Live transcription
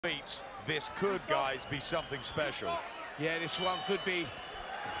beats. This could, guys, be something special. Yeah, this one could be the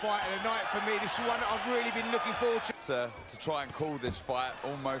fight of the night for me. This is one that I've really been looking forward to. To try and call this fight,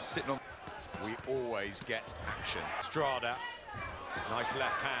 almost sitting on. We always get action. Estrada, nice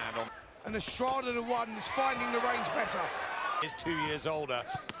left hand on. And Estrada, the one that's finding the range better. He's 2 years older.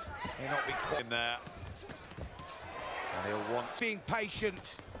 He'll not be caught in there. And he'll want being patient,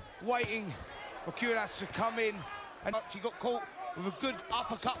 waiting for Cuadras to come in. And he got caught with a good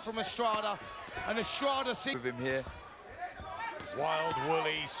uppercut from Estrada. And Estrada With him here. Wild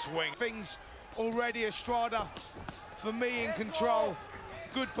woolly swing. Things already. Estrada, for me, in control.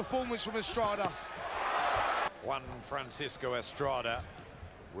 Good performance from Estrada. Juan Francisco Estrada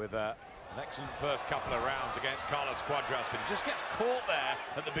with an excellent first couple of rounds against Carlos Cuadras, but he just gets caught there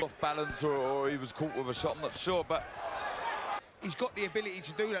at the big Off balance, or he was caught with a shot, I'm not sure, but he's got the ability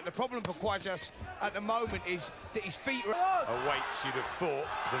to do that. The problem for Cuadras at the moment is that his feet are awaits, you'd have thought,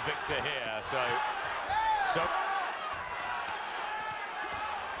 the victor here.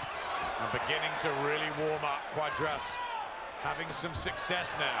 And beginning to really warm up. Cuadras having some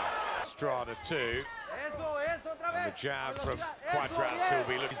success now. Estrada too. And the jab from Cuadras, who'll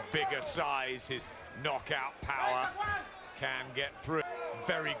be looking his bigger size, his knockout power can get through.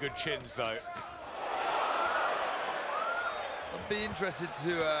 Very good chins though. I'd be interested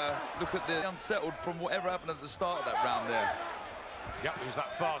to look at the unsettled from whatever happened at the start of that round there. Yep, it was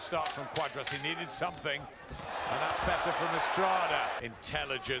that fast start from Cuadras. He needed something, and that's better from Estrada.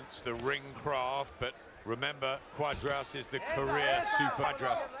 Intelligence, the ring craft, but remember, Cuadras is the career super.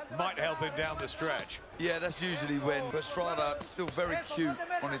 Cuadras might help him down the stretch. Yeah, that's usually when Estrada, still very cute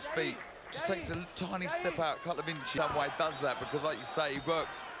on his feet, just takes a tiny step out, a couple of inches. Some way does that because, like you say, he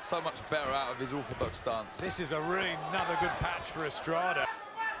works so much better out of his orthodox stance. This is a really another good patch for Estrada.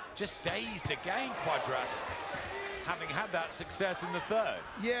 Just dazed again, Cuadras, having had that success in the third.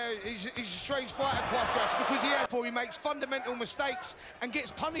 Yeah, he's a strange fighter, Cuadras, because he makes fundamental mistakes and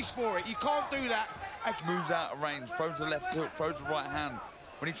gets punished for it. You can't do that. Moves out of range, throws the left hook, throws the right hand.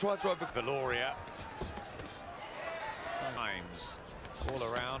 When he tries to over... Valoria. Times all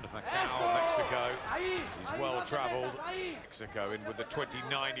around Macau, Mexico. He's well travelled. Mexico in with the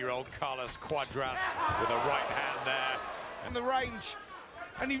 29-year-old Carlos Cuadras with a right hand there. And the range.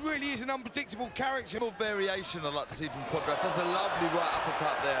 And he really is an unpredictable character. More variation I'd like to see from Cuadras. There's a lovely right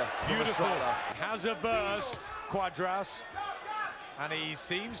uppercut there. Beautiful. Has a burst, Cuadras. And he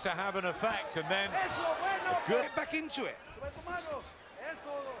seems to have an effect, and then good. Get back into it.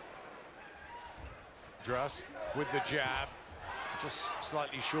 Cuadras with the jab, just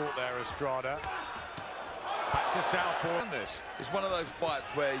slightly short there, Estrada. Back to southpaw. This it's one of those fights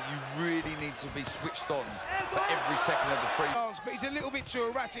where you really need to be switched on for every second of the free. But he's a little bit too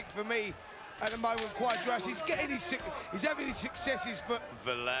erratic for me at the moment. Cuadras, he's having his successes, but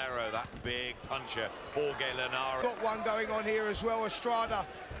Valero, that big puncher, Jorge Lanara. Got one going on here as well. Estrada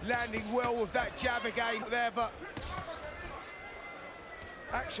landing well with that jab again there, but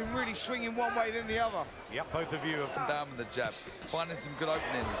action really swinging one way than the other. Yep, both of you have come down with the jab, finding some good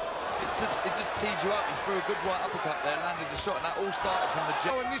openings. It just teed you up. He threw a good right uppercut there, landed the shot, and that all started from the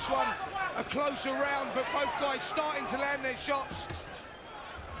jab. Oh, and this one a closer round, but both guys starting to land their shots.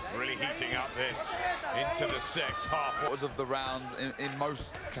 Really heating up this into the sixth half. Of the round, in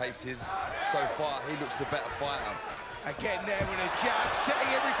most cases so far, he looks the better fighter. Again there with a jab, setting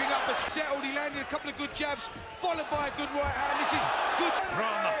everything up. Settled, he landed a couple of good jabs, followed by a good right hand. This is good.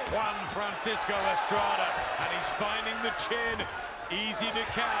 From Juan Francisco Estrada, and he's finding the chin. Easy to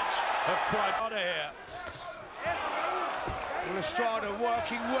catch of Cuadras here. Well, Estrada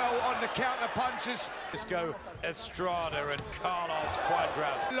working well on the counter punches. Francisco Estrada and Carlos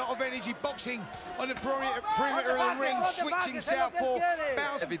Cuadras. A lot of energy boxing on the perimeter of the ring, switching southpaw,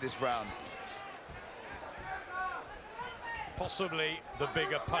 bounce. Heavy this round. Possibly the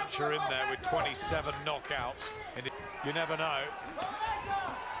bigger puncher in there with 27 knockouts. You never know.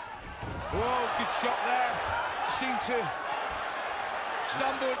 Whoa, good shot there. Seemed to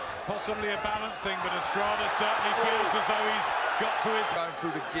stumble. Possibly a balance thing, but Estrada certainly feels as though he's got to his... Going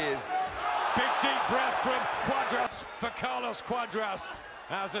through the gears. Big deep breath from Cuadras for Carlos Cuadras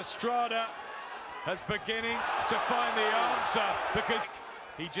as Estrada is beginning to find the answer, because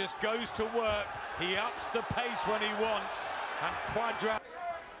he just goes to work. He ups the pace when he wants, and Cuadras,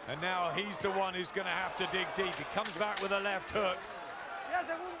 and now he's the one who's going to have to dig deep. He comes back with a left hook.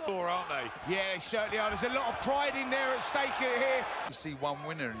 Or aren't they? Yeah, certainly are. There's a lot of pride in there at stake here. You see one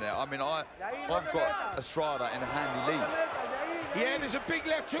winner in there. I mean, I've got Estrada in a handy lead. Yeah, there's a big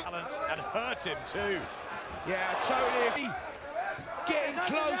left hook. Balance and hurt him too. Yeah, totally. Getting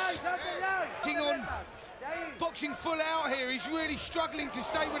close. On boxing full out here. He's really struggling to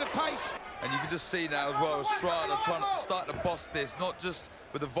stay with the pace. And you can just see now as well, Estrada trying to start to boss this, not just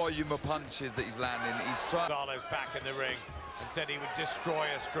with the volume of punches that he's landing. He's trying. Gonzalez back in the ring and said he would destroy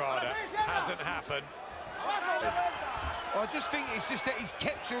Estrada. Hasn't happened. I just think it's just that he's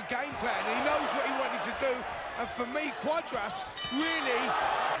kept to a game plan. He knows what he wanted to do. And for me, Cuadras really...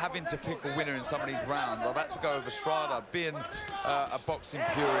 Having to pick a winner in some of these rounds, I've had to go with Estrada, being a boxing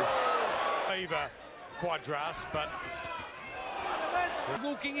purist. Favor Cuadras, but...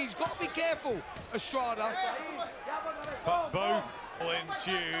 Walking, he's got to be careful, Estrada. But both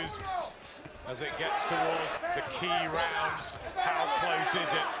ensues as it gets towards the key rounds. How close is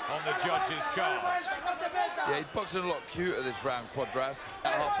it on the judges' cards? Yeah, he's boxing a lot cuter this round, Cuadras.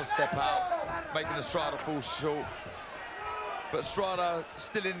 Half a step out, making Estrada fall short. But Estrada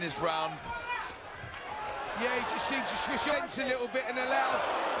still in this round. Yeah, he just seemed to switch ends a little bit and allowed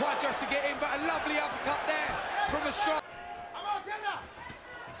Cuadras to get in, but a lovely uppercut there from Estrada.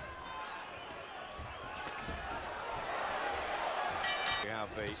 We have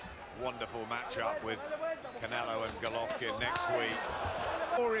the wonderful matchup with Canelo and Golovkin next week.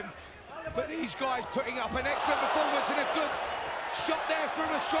 For him, but these guys putting up an excellent performance and a good shot there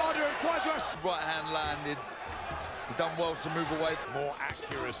from Estrada and Cuadras. Right hand landed. He's done well to move away. More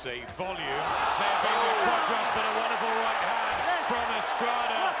accuracy, volume. May have been with Cuadras, but a wonderful right hand from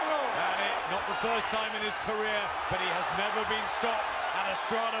Estrada. And it, not the first time in his career, but he has never been stopped. And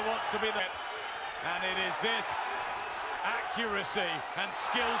Estrada wants to be there. And it is this accuracy and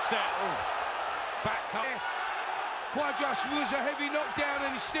skill set. Back up. Cuadras was a heavy knockdown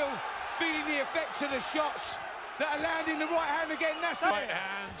and he's still feeling the effects of the shots that are landing the right hand again. That's the right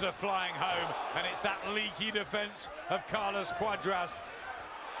hands are flying home, and it's that leaky defense of Carlos Cuadras.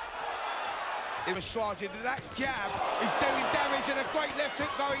 Estrada, that jab is doing damage, and a great left hook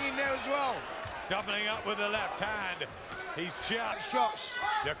going in there as well. Doubling up with the left hand. He's just shots.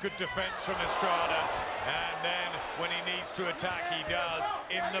 Yeah, good defense from Estrada, and then when he needs to attack, he does.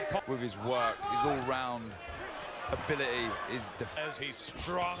 In the with his work, his all-round ability is as he's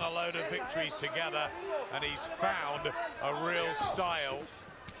strung a load of victories together, and he's found a real style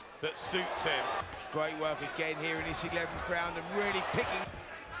that suits him. Great work again here in this 11th round, and really picking.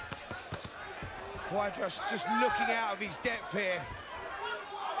 Cuadras just looking out of his depth here.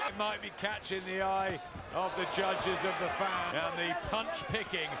 It might be catching the eye of the judges of the fan, and the punch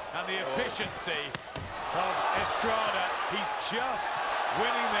picking and the efficiency of Estrada. He's just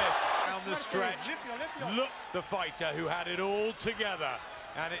winning this down the stretch. Look, the fighter who had it all together,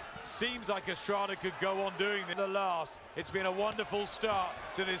 and it seems like Estrada could go on doing the last. It's been a wonderful start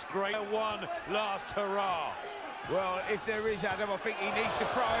to this great one last hurrah. Well, if there is, Adam, I think he needs to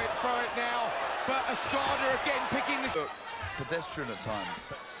throw it now. But Estrada again picking this. Pedestrian at times.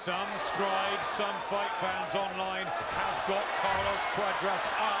 But some scribes, some fight fans online have got Carlos Cuadras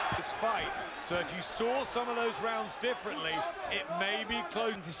up this fight. So if you saw some of those rounds differently, it may be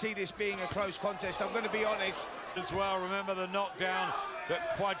close. To see this being a close contest, I'm going to be honest. As well, remember the knockdown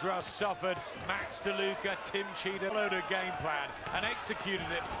that Cuadras suffered. Max DeLuca, Tim Cheetah followed a game plan and executed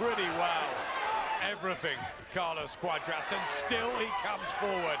it pretty well. Everything, Carlos Cuadras, and still he comes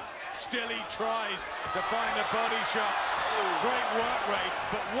forward. Still he tries to find the body shots. Great work rate,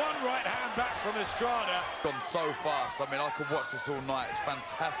 but one right hand back from Estrada. Gone so fast. I mean, I could watch this all night. It's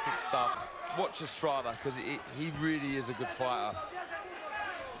fantastic stuff. Watch Estrada, because he really is a good fighter.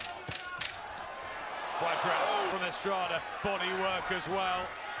 Cuadras from Estrada, body work as well.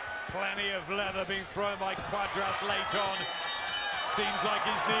 Plenty of leather being thrown by Cuadras late on. Seems like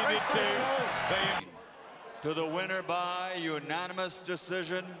he's needed to. To the winner by unanimous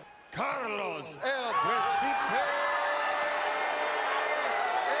decision, Carlos El Principe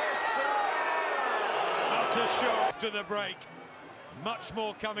Estrada. Out to show after the break. Much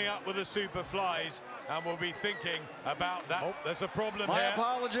more coming up with the super flies, and we'll be thinking about that. Oh, there's a problem My here.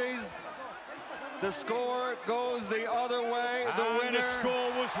 apologies. The score goes the other way. The winner, the score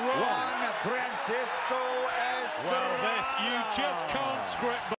was wrong. Juan Francisco Estrada. Well, this, you just can't script.